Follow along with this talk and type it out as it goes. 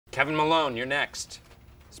Kevin Malone, you're next.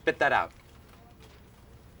 Spit that out.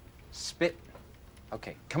 Spit.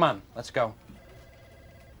 Okay, come on, let's go.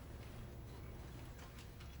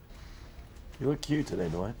 You look cute today,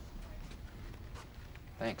 Dwight.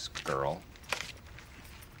 Thanks, girl.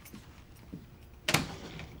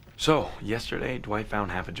 So, yesterday, Dwight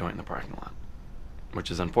found half a joint in the parking lot.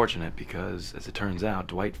 Which is unfortunate because, as it turns out,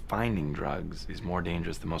 Dwight finding drugs is more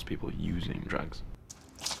dangerous than most people using drugs.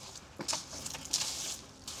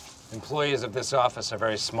 Employees of this office are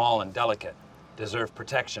very small and delicate, deserve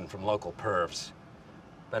protection from local pervs.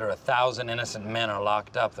 Better 1,000 innocent men are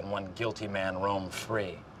locked up than one guilty man roam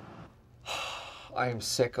free. I am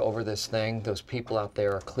sick over this thing. Those people out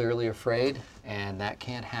there are clearly afraid, and that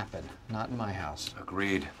can't happen. Not in my house.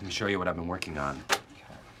 Agreed. Let me show you what I've been working on.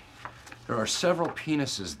 There are several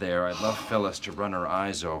penises there. I'd love Phyllis to run her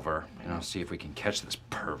eyes over, see if we can catch this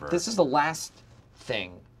pervert. This is the last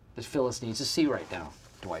thing that Phyllis needs to see right now,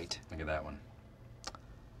 Dwight. Look at that one.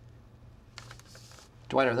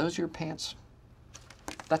 Dwight, are those your pants?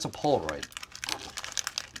 That's a Polaroid.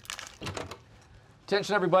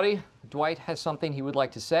 Attention, everybody. Dwight has something he would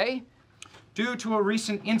like to say. Due to a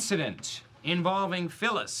recent incident involving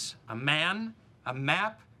Phyllis, a man, a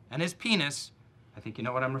map, and his penis, I think you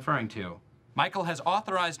know what I'm referring to, Michael has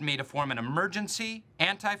authorized me to form an emergency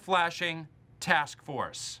anti-flashing task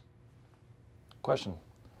force. Question.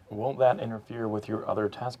 Won't that interfere with your other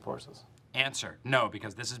task forces? Answer, no,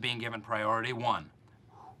 because this is being given priority 1.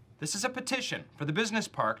 This is a petition for the business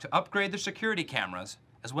park to upgrade their security cameras,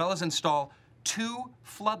 as well as install 2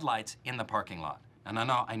 floodlights in the parking lot. And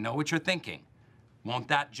I know what you're thinking. Won't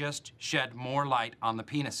that just shed more light on the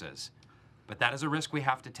penises? But that is a risk we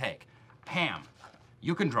have to take. Pam,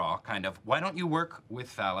 you can draw, kind of. Why don't you work with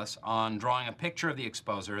Phyllis on drawing a picture of the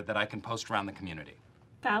exposer that I can post around the community?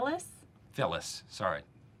 Phallus? Phyllis, sorry.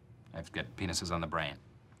 I've got penises on the brain.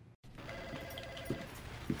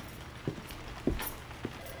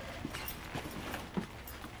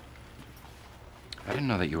 I didn't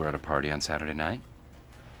know that you were at a party on Saturday night.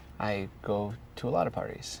 I go to a lot of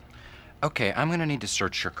parties. Okay, I'm gonna need to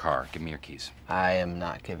search your car. Give me your keys. I am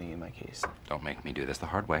not giving you my keys. Don't make me do this the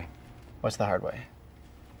hard way. What's the hard way?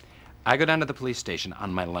 I go down to the police station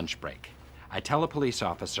on my lunch break. I tell a police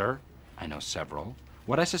officer, I know several,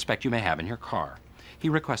 what I suspect you may have in your car. He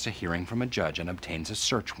requests a hearing from a judge and obtains a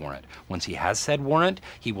search warrant. Once he has said warrant,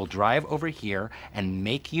 he will drive over here and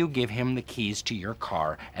make you give him the keys to your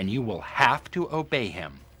car, and you will have to obey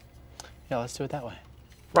him. Yeah, let's do it that way.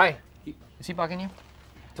 Right. Is he bugging you?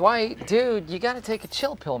 Dwight, dude, you gotta take a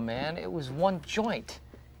chill pill, man. It was one joint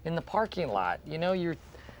in the parking lot. You know, you're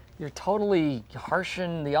totally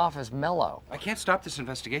harshing the office mellow. I can't stop this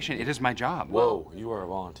investigation. It is my job. Whoa, you are a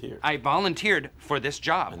volunteer. I volunteered for this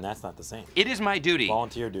job. And that's not the same. It is my duty.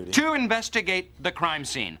 Volunteer duty. To investigate the crime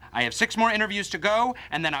scene. I have 6 more interviews to go,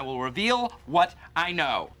 and then I will reveal what I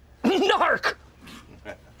know. Narc!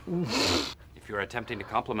 If you're attempting to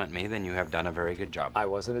compliment me, then you have done a very good job. I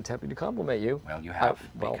wasn't attempting to compliment you. Well, you have,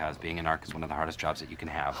 because being a narc is one of the hardest jobs that you can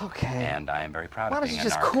have. Okay. And I am very proud Why of don't being you a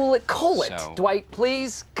just narc. cool it, So- Dwight,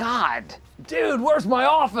 please? God. Dude, where's my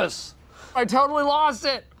office? I totally lost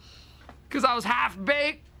it. Because I was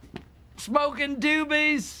half-baked, smoking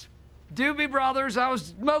doobies. Doobie Brothers. I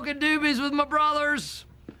was smoking doobies with my brothers.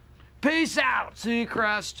 Peace out,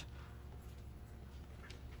 Seacrest.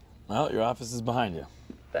 Well, your office is behind you.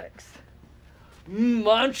 Thanks.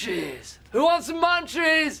 Munchies. Who wants some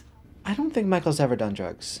munchies? I don't think Michael's ever done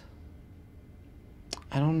drugs.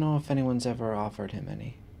 I don't know if anyone's ever offered him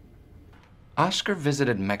any. Oscar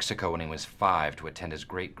visited Mexico when he was 5 to attend his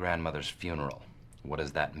great-grandmother's funeral. What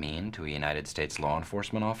does that mean to a United States law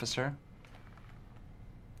enforcement officer?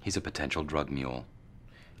 He's a potential drug mule.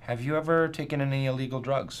 Have you ever taken any illegal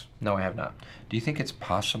drugs? No, I have not. Do you think it's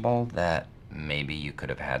possible that maybe you could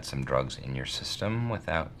have had some drugs in your system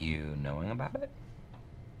without you knowing about it?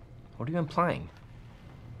 What are you implying?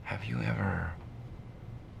 Have you ever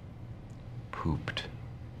pooped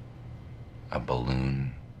a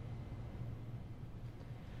balloon?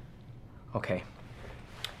 Okay.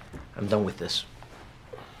 I'm done with this.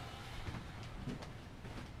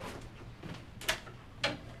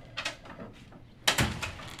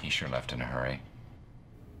 He sure left in a hurry.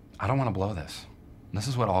 I don't want to blow this. This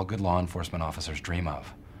is what all good law enforcement officers dream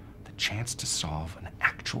of. The chance to solve an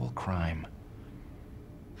actual crime.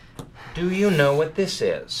 Do you know what this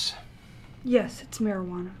is? Yes, it's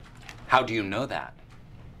marijuana. How do you know that?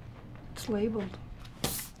 It's labeled.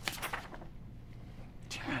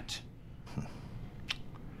 Damn it.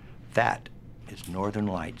 That is Northern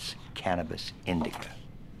Lights cannabis indica.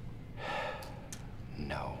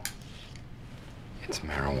 No. It's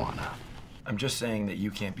marijuana. I'm just saying that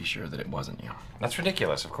you can't be sure that it wasn't you. That's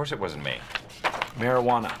ridiculous. Of course it wasn't me.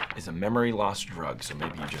 Marijuana is a memory loss drug, so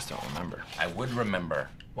maybe you just don't remember. I would remember.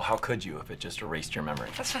 Well, how could you if it just erased your memory?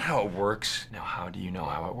 That's not how it works. Now, how do you know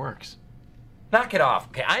how it works? Knock it off.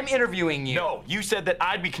 Okay, I'm interviewing you. No, you said that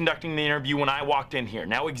I'd be conducting the interview when I walked in here.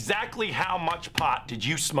 Now, exactly how much pot did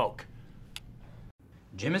you smoke?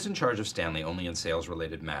 Jim is in charge of Stanley only in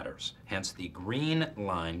sales-related matters. Hence the green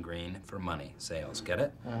line, green for money, sales. Get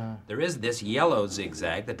it? There is this yellow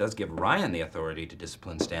zigzag that does give Ryan the authority to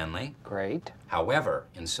discipline Stanley. Great. However,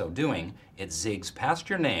 in so doing, it zigs past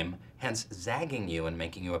your name, hence zagging you and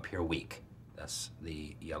making you appear weak. Thus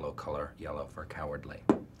the yellow color, yellow for cowardly.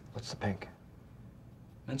 What's the pink?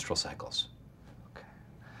 Menstrual cycles. Okay.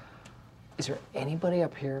 Is there anybody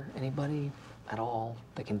up here, anybody at all,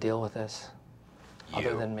 that can deal with this?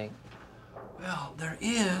 Other than me? Well, there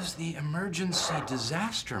is the emergency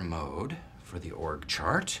disaster mode for the org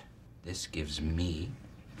chart. This gives me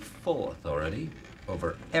full authority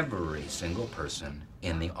over every single person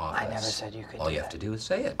in the office. I never said you could All do you have that. to do is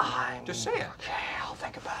say it. Just say it. Okay, I'll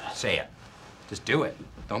think about it. Say it. Just do it.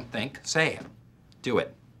 Don't think. Say it. Do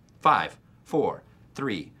it. 5, 4,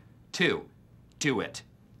 3, 2. Do it.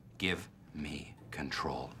 Give me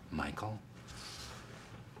control, Michael.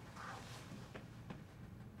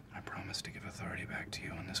 I promise to give authority back to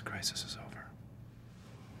you when this crisis is over.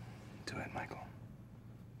 Do it, Michael.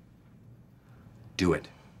 Do it.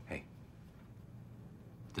 Hey,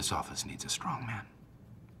 this office needs a strong man.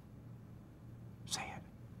 Say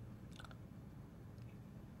it.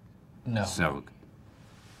 No. So,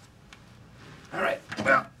 all right,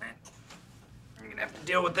 well, you're gonna have to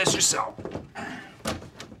deal with this yourself. Hey.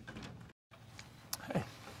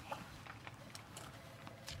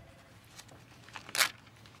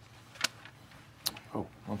 Oh,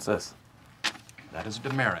 what's this? That is a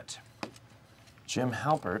demerit. Jim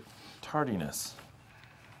Halpert, tardiness.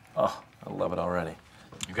 Oh, I love it already.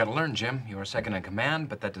 You've got to learn, Jim. You are second in command,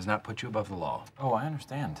 but that does not put you above the law. Oh, I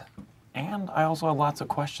understand. And I also have lots of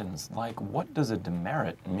questions, like what does a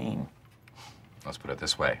demerit mean? Let's put it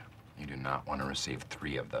this way. You do not want to receive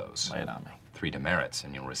 3 of those. Lay it on me. 3 demerits,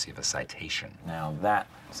 and you'll receive a citation. Now that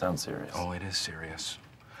sounds serious. Oh, it is serious.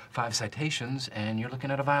 5 citations, and you're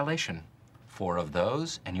looking at a violation. 4 of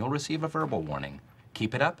those, and you'll receive a verbal warning.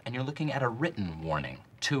 Keep it up, and you're looking at a written warning.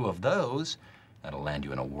 2 of those, that'll land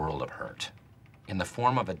you in a world of hurt. In the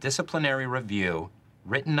form of a disciplinary review,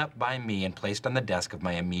 written up by me and placed on the desk of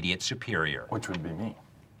my immediate superior. Which would be me.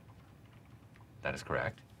 That is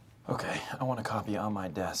correct. Okay, I want a copy on my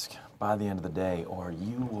desk by the end of the day, or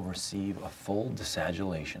you will receive a full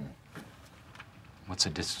disagulation. What's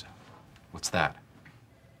that?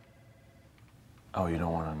 Oh, you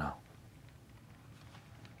don't want to know.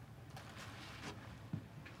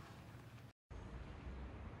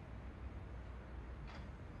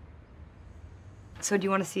 So do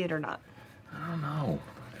you want to see it or not? I don't know.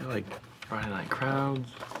 I feel like Friday night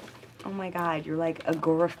crowds. Oh my God, you're like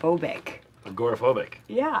agoraphobic. Agoraphobic.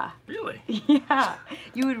 Yeah. Really? Yeah.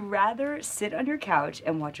 You would rather sit on your couch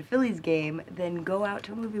and watch a Phillies game than go out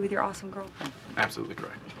to a movie with your awesome girlfriend. Absolutely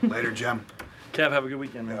correct. Later, Jim. Kev, have a good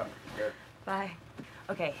weekend, man. Bye.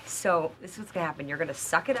 Okay, so this is what's gonna happen. You're gonna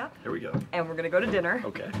suck it up. Here we go. And we're gonna go to dinner.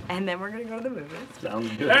 Okay. And then we're gonna go to the movies. Sounds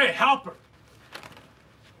good. Hey, Halpert!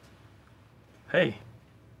 Hey.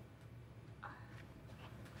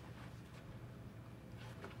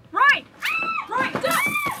 Right! Right!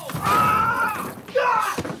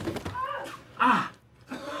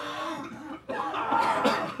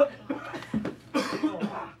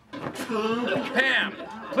 Pam,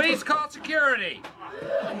 please call security.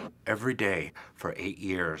 Every day for 8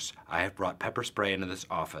 years, I have brought pepper spray into this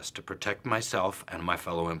office to protect myself and my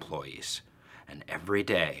fellow employees. And every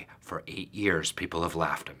day for 8 years, people have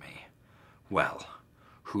laughed at me. Well,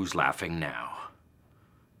 who's laughing now?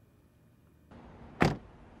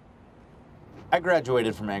 I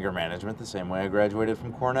graduated from anger management the same way I graduated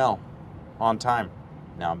from Cornell. On time.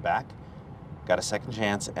 Now I'm back, got a second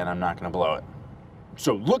chance, and I'm not gonna blow it.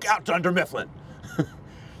 So look out, Dunder Mifflin!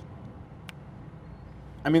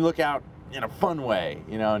 I mean, look out in a fun way,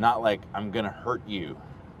 you know, not like I'm gonna hurt you.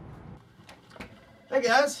 Hey,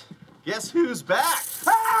 guys. Guess who's back?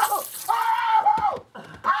 Ow! Ow!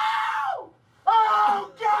 Ow!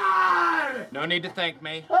 Oh, God! No need to thank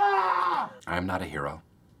me. Ah! I am not a hero.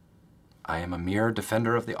 I am a mere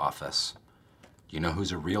defender of the office. You know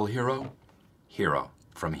who's a real hero? Hero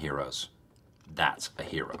from Heroes. That's a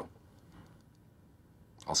hero.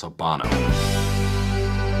 Also Bono.